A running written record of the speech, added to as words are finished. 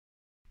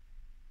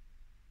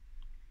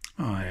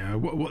Hi,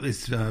 what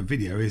this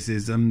video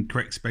is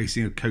correct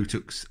spacing of coat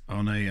hooks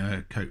on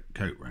a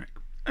coat rack.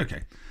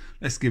 Okay,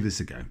 let's give this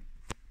a go.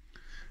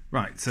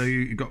 Right, so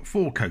you've got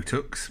 4 coat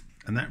hooks,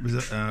 and that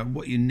was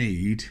what you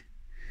need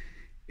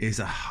is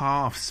a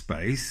half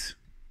space,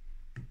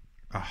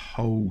 a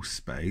whole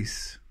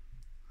space,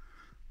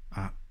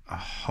 a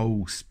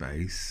whole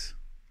space,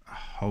 a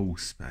whole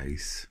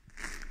space,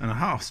 and a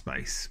half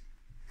space.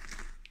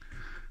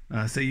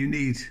 So you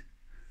need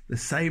the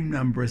same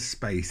number of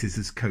spaces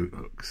as coat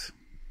hooks.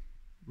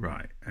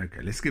 Right,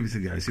 okay, let's give this a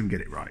go so we can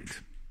get it right.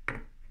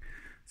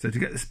 So to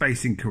get the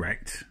spacing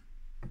correct,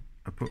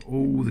 I put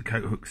all the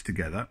coat hooks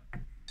together.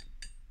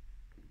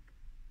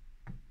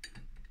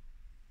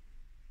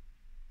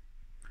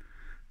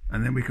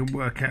 And then we can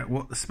work out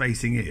what the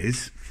spacing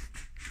is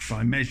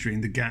by measuring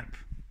the gap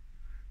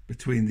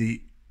between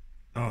the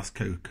last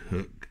coat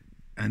hook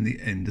and the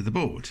end of the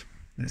board.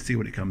 Let's see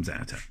what it comes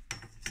out at.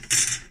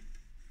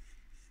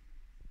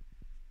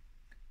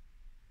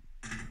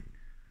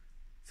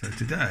 So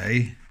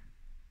today,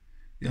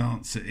 the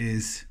answer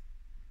is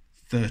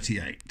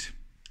 38.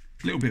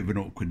 A little bit of an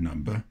awkward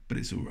number, but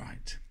it's all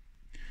right.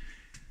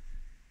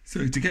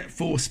 So to get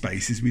 4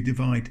 spaces, we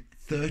divide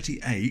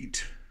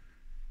 38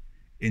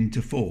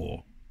 into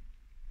 4,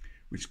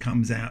 which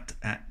comes out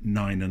at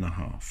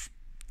 9.5.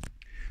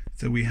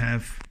 So we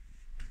have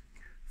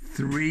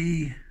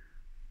 3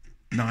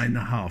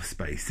 9.5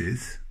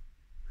 spaces,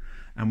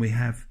 and we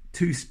have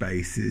 2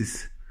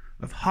 spaces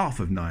of half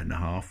of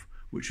 9.5,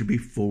 which would be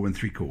 4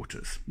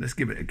 3/4. Let's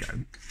give it a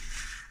go.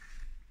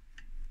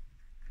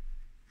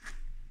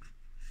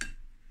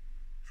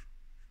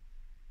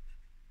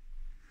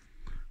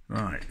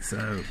 Right,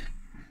 so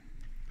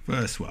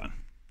first one,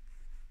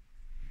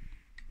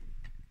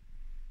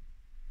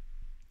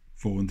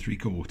 4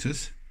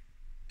 3/4.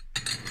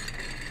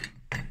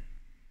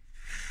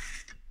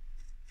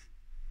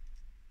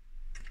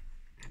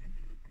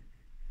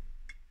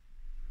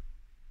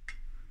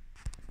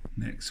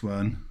 Next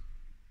one,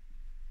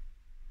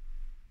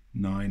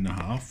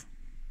 9.5.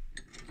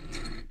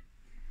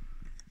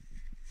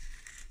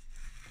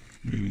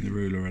 Moving the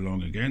ruler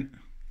along again.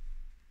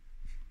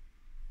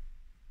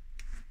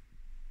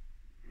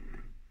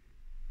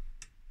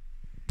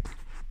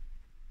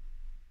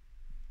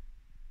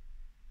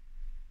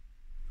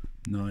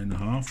 Nine and a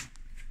half.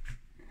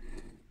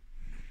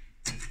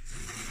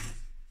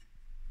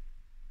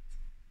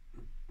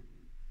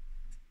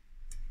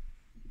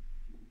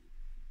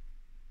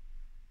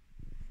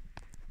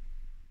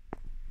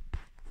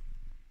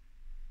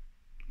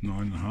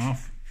 Nine and a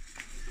half,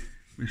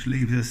 which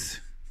leaves us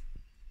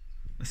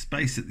a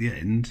space at the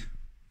end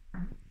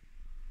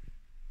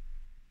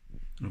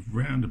of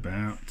round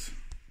about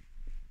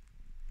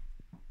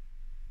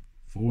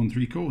 4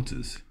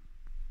 3/4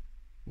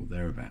 or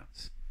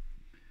thereabouts.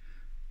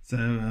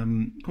 So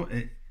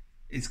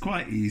it's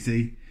quite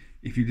easy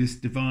if you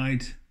just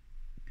divide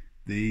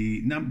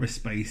the number of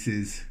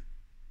spaces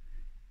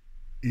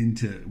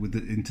into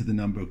the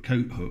number of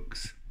coat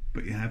hooks,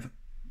 but you have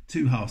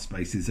 2 half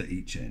spaces at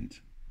each end.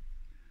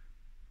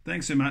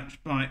 Thanks so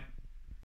much. Bye.